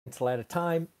Until at a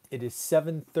time. It is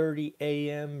 7:30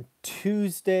 a.m.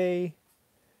 Tuesday,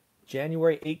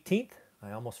 January 18th.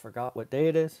 I almost forgot what day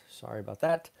it is. Sorry about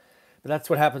that. But that's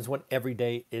what happens when every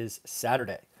day is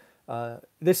Saturday.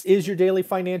 This is your daily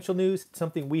financial news,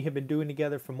 something we have been doing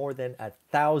together for more than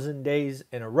 1,000 days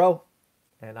in a row.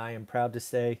 And I am proud to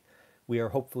say we are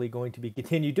hopefully going to be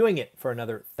continue doing it for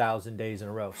another 1,000 days in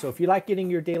a row. So if you like getting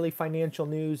your daily financial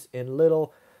news in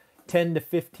little 10 to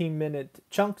 15-minute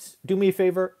chunks, do me a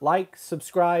favor, like,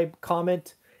 subscribe,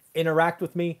 comment, interact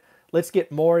with me. Let's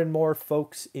get more and more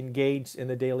folks engaged in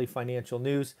the daily financial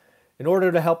news. In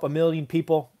order to help a million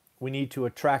people, we need to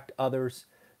attract others.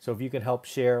 So if you can help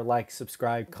share, like,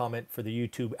 subscribe, comment for the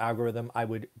YouTube algorithm, I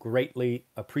would greatly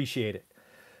appreciate it.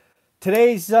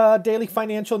 Today's daily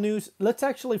financial news, let's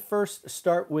actually first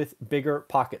start with Bigger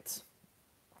Pockets.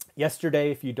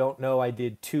 Yesterday, if you don't know, I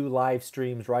did two live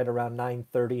streams right around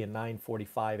 9:30 and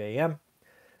 9:45 a.m.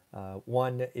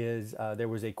 One is there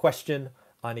was a question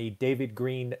on a David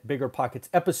Green Bigger Pockets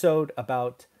episode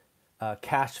about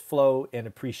cash flow and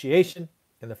appreciation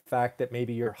and the fact that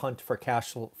maybe your hunt for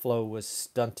cash flow was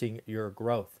stunting your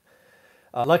growth.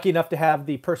 Lucky enough to have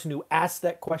the person who asked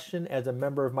that question as a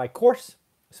member of my course,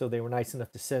 so they were nice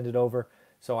enough to send it over,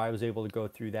 so I was able to go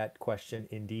through that question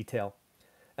in detail.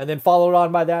 And then followed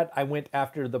on by that, I went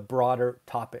after the broader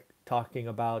topic, talking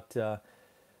about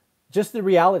just the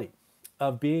reality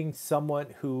of being someone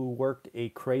who worked a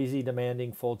crazy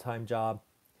demanding full-time job,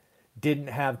 didn't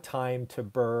have time to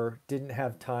burr, didn't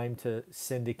have time to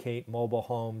syndicate mobile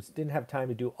homes, didn't have time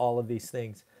to do all of these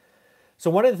things. So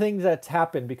one of the things that's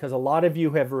happened, because a lot of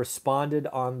you have responded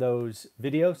on those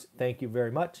videos, thank you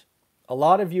very much. A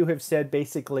lot of you have said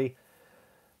basically,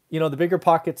 the Bigger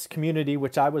Pockets community,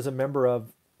 which I was a member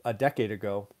of a decade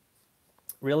ago,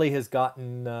 really has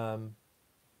forgotten the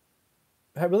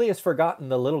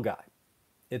little guy.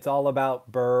 It's all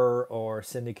about burr or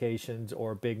syndications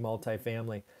or big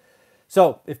multifamily.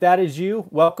 So if that is you,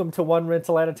 welcome to One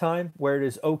Rental at a Time, where it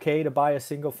is okay to buy a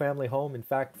single family home. In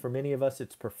fact, for many of us,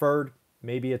 it's preferred.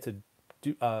 Maybe it's a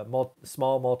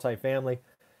small multifamily.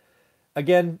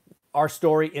 Again, our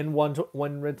story in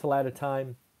one Rental at a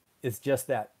Time is just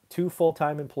that. Two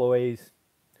full-time employees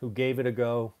who gave it a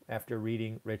go after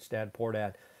reading Rich Dad, Poor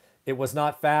Dad. It was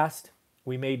not fast.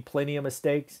 We made plenty of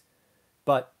mistakes,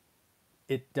 but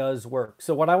it does work.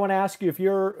 So what I want to ask you, if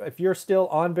you're still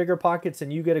on Bigger Pockets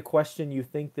and you get a question you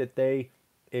think that they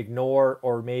ignore,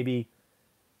 or maybe,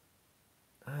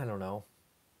 I don't know,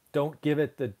 don't give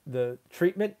it the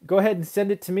treatment, go ahead and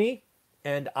send it to me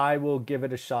and I will give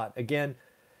it a shot. Again,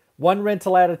 one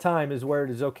rental at a time is where it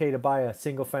is okay to buy a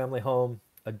single family home,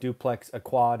 a duplex, a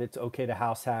quad. It's okay to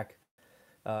house hack.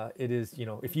 It is,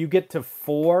 if you get to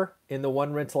 4 in the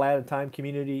one rental at a time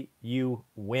community, you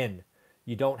win.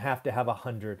 You don't have to have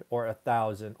 100 or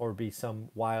 1,000 or be some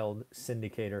wild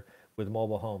syndicator with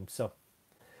mobile homes. So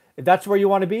if that's where you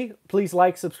want to be, please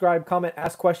like, subscribe, comment,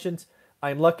 ask questions.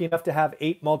 I'm lucky enough to have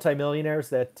 8 multimillionaires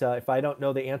that if I don't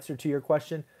know the answer to your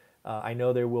question, I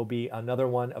know there will be another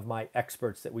one of my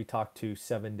experts that we talk to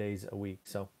 7 days a week.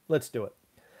 So let's do it.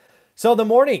 So the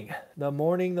morning.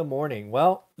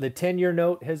 Well, the 10-year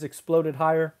note has exploded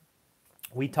higher.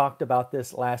 We talked about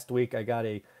this last week. I got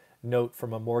a note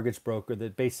from a mortgage broker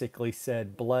that basically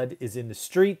said blood is in the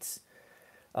streets.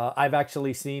 I've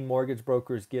actually seen mortgage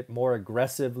brokers get more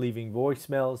aggressive, leaving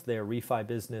voicemails. Their refi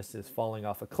business is falling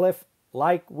off a cliff.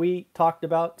 Like we talked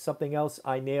about, something else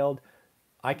I nailed.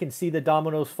 I can see the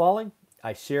dominoes falling.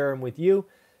 I share them with you.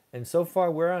 And so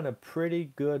far, we're on a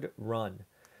pretty good run.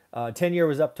 10-year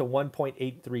was up to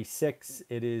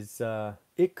 1.836.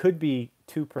 It could be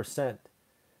 2%.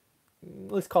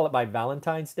 Let's call it by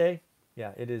Valentine's Day.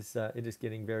 Yeah, it is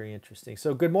getting very interesting.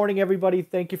 So good morning, everybody.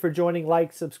 Thank you for joining.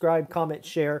 Like, subscribe, comment,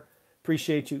 share.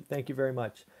 Appreciate you. Thank you very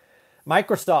much.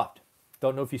 Microsoft.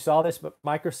 Don't know if you saw this, but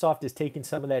Microsoft is taking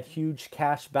some of that huge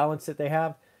cash balance that they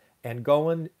have and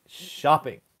going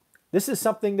shopping. This is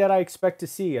something that I expect to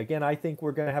see. Again, I think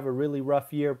we're going to have a really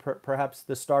rough year, perhaps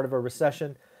the start of a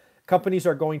recession. Companies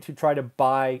are going to try to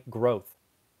buy growth.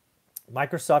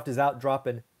 Microsoft is out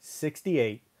dropping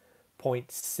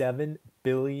 $68.7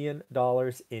 billion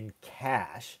in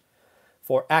cash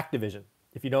for Activision.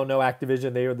 If you don't know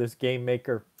Activision, they are this game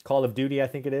maker, Call of Duty, I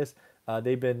think it is.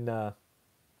 They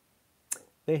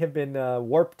have been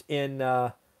warped in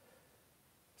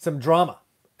some drama,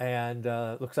 and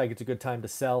looks like it's a good time to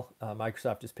sell.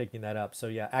 Microsoft is picking that up. So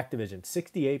yeah, Activision,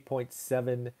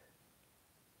 $68.7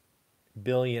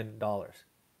 billion.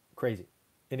 Crazy.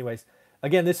 Anyways,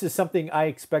 again, this is something I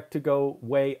expect to go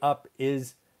way up,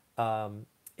 is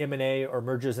M&A or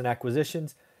mergers and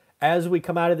acquisitions. As we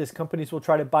come out of this, companies will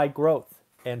try to buy growth.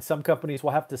 and some companies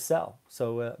will have to sell.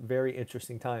 So very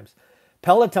interesting times.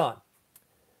 Peloton.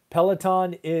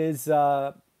 Peloton is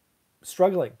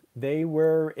struggling. They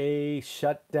were a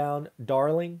shutdown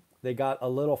darling. They got a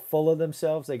little full of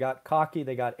themselves. They got cocky.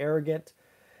 They got arrogant.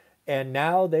 And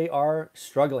now they are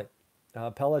struggling.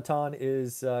 Peloton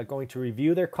is going to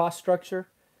review their cost structure,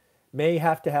 may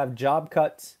have to have job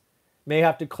cuts, may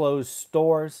have to close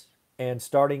stores, and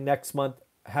starting next month,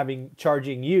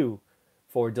 charging you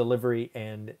for delivery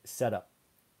and setup.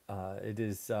 It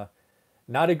is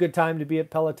not a good time to be at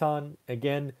Peloton.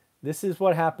 Again, this is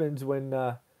what happens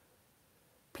when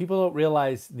people don't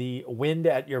realize the wind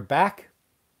at your back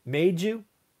made you,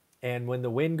 and when the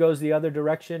wind goes the other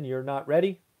direction, you're not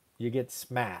ready, you get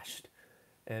smashed.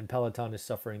 And Peloton is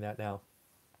suffering that now.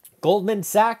 Goldman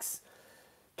Sachs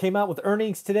came out with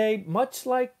earnings today, much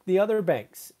like the other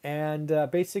banks, and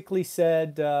basically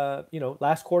said,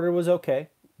 last quarter was okay.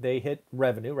 They hit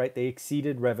revenue, right? They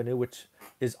exceeded revenue, which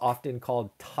is often called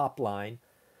top line.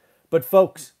 But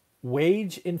folks,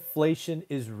 wage inflation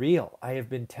is real. I have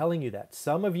been telling you that.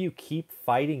 Some of you keep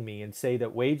fighting me and say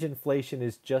that wage inflation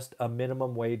is just a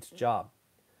minimum wage job.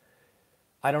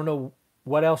 I don't know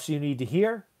what else you need to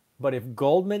hear, but if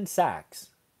Goldman Sachs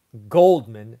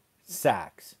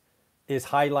is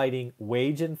highlighting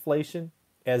wage inflation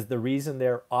as the reason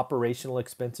their operational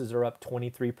expenses are up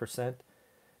 23%,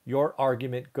 your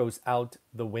argument goes out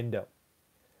the window.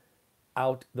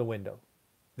 Out the window.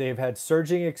 They've had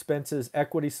surging expenses,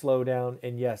 equity slowdown,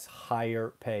 and yes,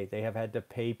 higher pay. They have had to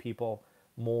pay people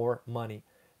more money.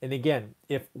 And again,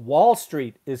 if Wall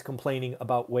Street is complaining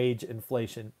about wage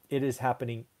inflation, it is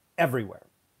happening everywhere.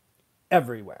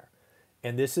 Everywhere.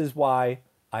 And this is why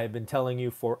I have been telling you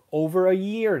for over a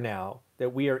year now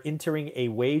that we are entering a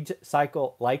wage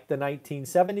cycle like the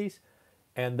 1970s,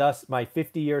 and thus my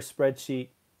 50-year spreadsheet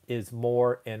is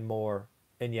more and more,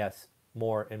 and yes,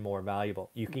 more and more valuable.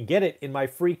 You can get it in my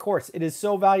free course. It is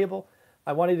so valuable,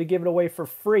 I wanted to give it away for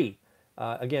free.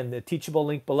 Again, the Teachable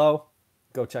link below.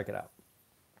 Go check it out.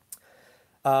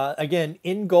 Again,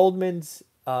 in Goldman's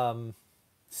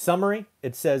summary,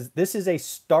 it says, this is a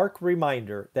stark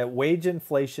reminder that wage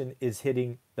inflation is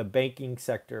hitting the banking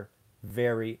sector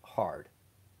very hard.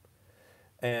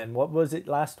 And what was it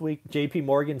last week? JP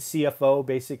Morgan CFO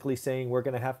basically saying we're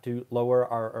going to have to lower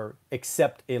or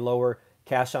accept a lower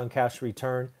cash on cash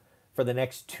return for the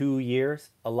next 2 years.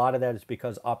 A lot of that is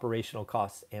because operational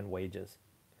costs and wages.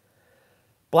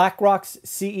 BlackRock's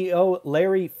CEO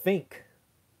Larry Fink.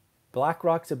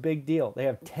 BlackRock's a big deal. They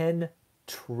have 10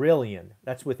 trillion.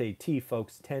 That's with a T,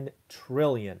 folks. $10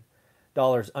 trillion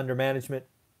under management.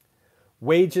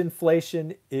 Wage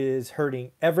inflation is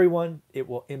hurting everyone. It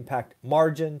will impact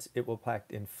margins. It will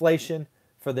impact inflation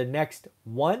for the next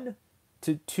 1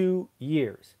 to 2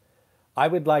 years. I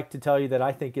would like to tell you that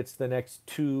I think it's the next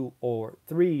 2 or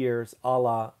 3 years, a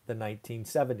la the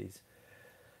 1970s.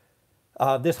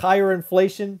 This higher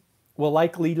inflation will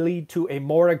likely lead to a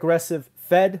more aggressive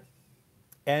Fed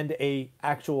and a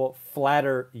actual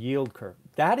flatter yield curve.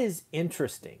 That is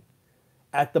interesting.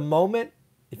 At the moment,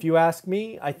 if you ask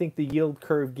me, I think the yield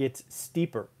curve gets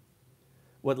steeper.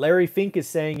 What Larry Fink is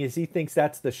saying is he thinks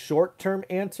that's the short-term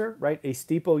answer, right? A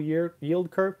steeper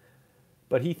yield curve,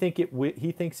 but he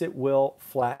thinks it will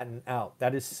flatten out.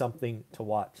 That is something to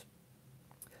watch.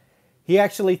 He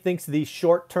actually thinks the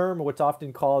short-term, what's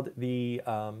often called the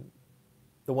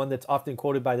one that's often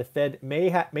quoted by the Fed, may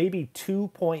be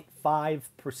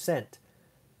 2.5%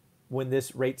 when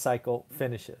this rate cycle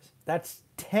finishes. That's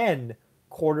 10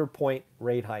 quarter-point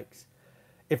rate hikes.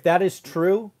 If that is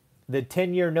true, the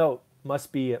 10-year note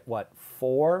must be at what,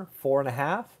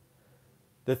 4.5?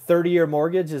 The 30-year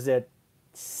mortgage is at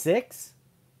 6?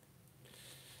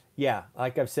 Yeah,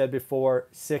 like I've said before,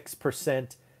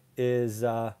 6% is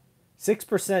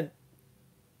 6%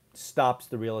 stops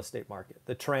the real estate market.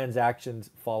 The transactions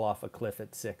fall off a cliff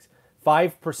at 6.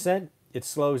 5%, it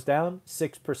slows down.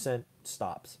 6%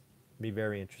 stops. Be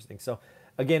very interesting. So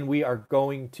again, we are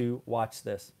going to watch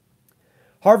this.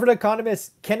 Harvard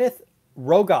economist Kenneth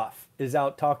Rogoff is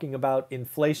out talking about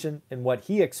inflation and what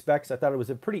he expects. I thought it was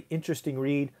a pretty interesting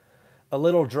read. A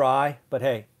little dry, but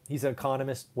hey, he's an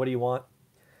economist. What do you want?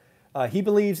 He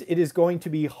believes it is going to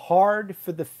be hard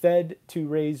for the Fed to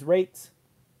raise rates.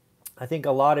 I think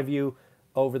a lot of you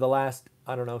over the last,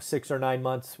 6 or 9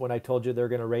 months when I told you they're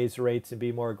going to raise rates and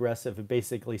be more aggressive have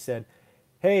basically said,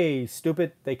 hey,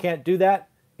 stupid, they can't do that.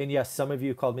 And yes, some of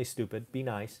you called me stupid. Be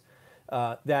nice.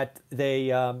 That they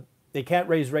can't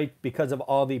raise rates because of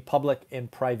all the public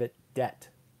and private debt.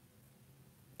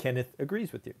 Kenneth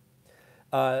agrees with you.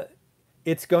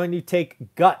 It's going to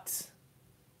take guts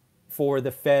for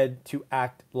the Fed to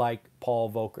act like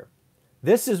Paul Volcker.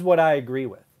 This is what I agree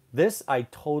with. This I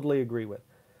totally agree with.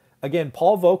 Again,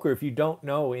 Paul Volcker, if you don't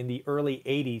know, in the early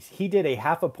 80s, he did a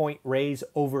half a point raise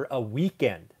over a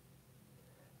weekend.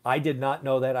 I did not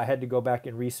know that. I had to go back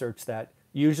and research that.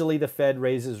 Usually the Fed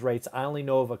raises rates. I only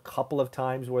know of a couple of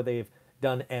times where they've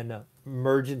done an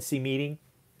emergency meeting.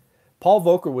 Paul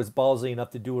Volcker was ballsy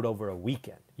enough to do it over a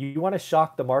weekend. You want to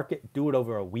shock the market, do it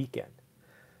over a weekend.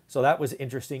 So that was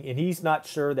interesting. And he's not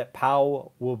sure that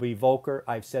Powell will be Volcker.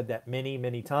 I've said that many,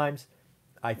 many times.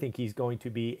 I think he's going to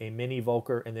be a mini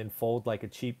Volcker and then fold like a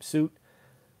cheap suit.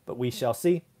 But we shall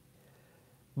see.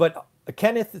 But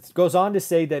Kenneth goes on to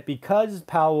say that because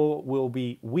Powell will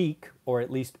be weak, or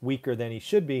at least weaker than he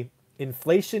should be,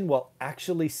 inflation will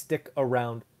actually stick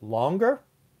around longer.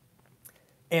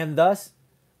 And thus,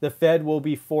 the Fed will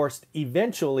be forced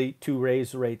eventually to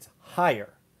raise rates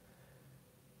higher.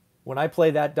 When I play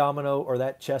that domino or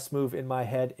that chess move in my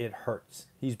head, it hurts.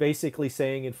 He's basically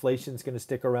saying inflation's going to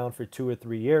stick around for 2 or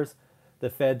 3 years.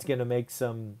 The Fed's going to make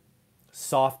some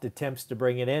soft attempts to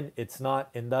bring it in. It's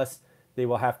not, and thus they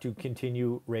will have to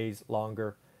continue raise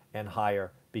longer and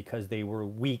higher because they were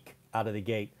weak out of the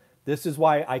gate. This is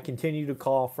why I continue to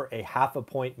call for a half a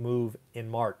point move in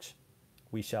March.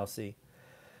 We shall see.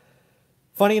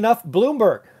 Funny enough,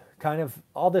 Bloomberg, kind of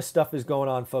all this stuff is going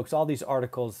on, folks, all these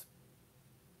articles.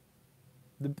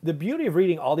 The beauty of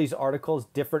reading all these articles,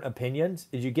 different opinions,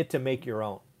 is you get to make your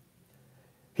own.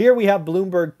 Here we have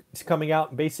Bloomberg coming out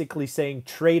and basically saying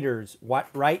traders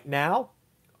right now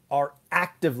are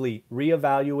actively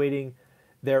reevaluating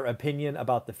their opinion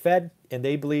about the Fed, and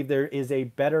they believe there is a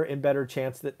better and better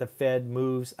chance that the Fed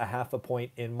moves a half a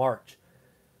point in March.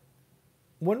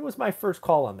 When was my first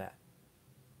call on that?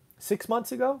 6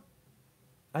 months ago?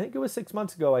 I think it was 6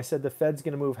 months ago. I said the Fed's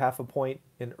going to move half a point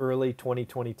in early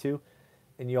 2022,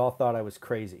 and you all thought I was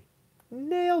crazy.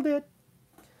 Nailed it.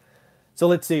 So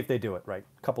let's see if they do it right.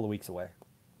 A couple of weeks away.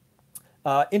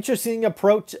 Interesting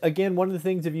approach. Again, one of the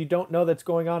things, if you don't know, that's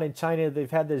going on in China, they've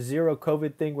had the zero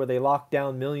COVID thing where they lock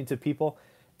down millions of people.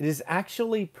 It is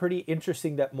actually pretty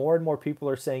interesting that more and more people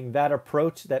are saying that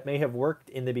approach that may have worked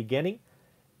in the beginning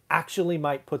actually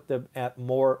might put them at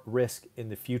more risk in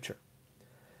the future.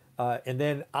 And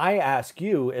then I ask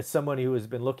you, as someone who has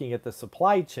been looking at the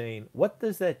supply chain, what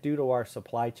does that do to our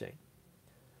supply chain?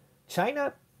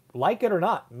 China, like it or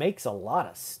not, makes a lot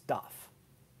of stuff.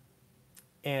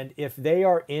 And if they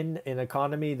are in an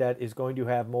economy that is going to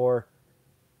have more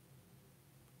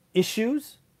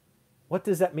issues, what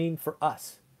does that mean for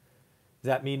us? Does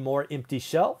that mean more empty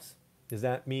shelves? Does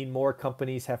that mean more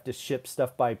companies have to ship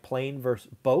stuff by plane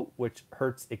versus boat, which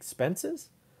hurts expenses?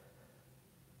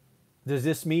 Does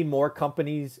this mean more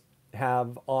companies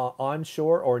have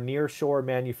onshore or nearshore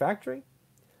manufacturing?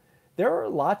 There are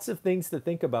lots of things to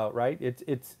think about, right?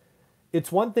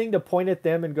 It's one thing to point at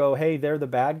them and go, hey, they're the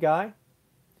bad guy,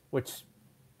 which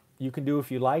you can do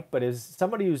if you like, but as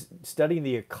somebody who's studying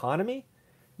the economy,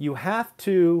 you have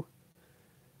to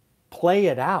play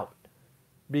it out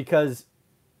because,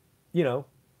 you know,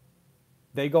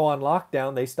 they go on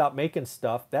lockdown, they stop making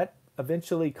stuff, that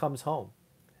eventually comes home.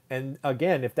 And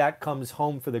again, if that comes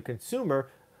home for the consumer,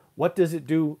 what does it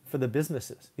do for the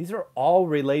businesses? These are all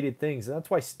related things. And that's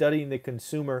why studying the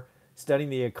consumer, studying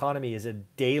the economy is a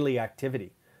daily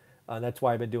activity. That's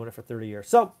why I've been doing it for 30 years.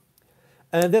 So,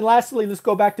 and then lastly, let's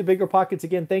go back to Bigger Pockets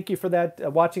again. Thank you for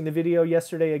that, watching the video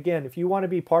yesterday. Again, if you want to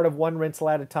be part of One Rental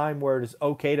at a Time where it is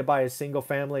okay to buy a single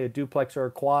family, a duplex, or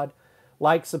a quad,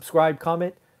 like, subscribe,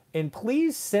 comment, and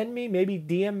please send me, maybe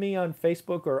DM me on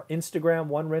Facebook or Instagram,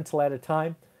 One Rental at a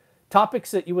Time,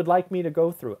 topics that you would like me to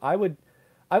go through. I would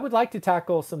like to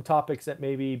tackle some topics that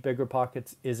maybe Bigger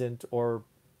Pockets isn't, or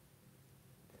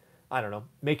I don't know,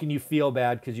 making you feel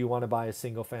bad because you want to buy a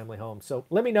single family home. So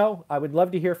let me know. I would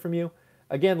love to hear from you.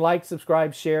 Again, like,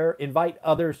 subscribe, share, invite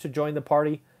others to join the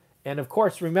party. And of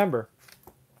course, remember,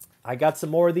 I got some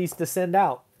more of these to send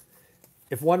out.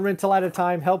 If One Rental at a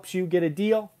Time helps you get a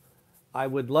deal, I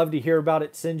would love to hear about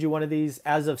it. Send you one of these.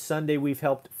 As of Sunday, we've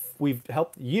helped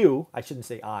you. I shouldn't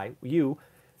say you.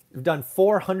 We've done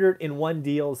 401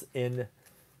 deals in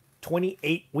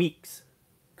 28 weeks.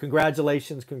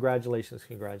 Congratulations, congratulations,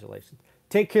 congratulations.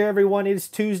 Take care, everyone. It is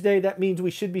Tuesday. That means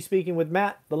we should be speaking with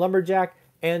Matt, the lumberjack,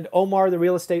 and Omar, the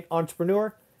real estate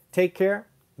entrepreneur. Take care.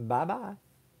 Bye-bye.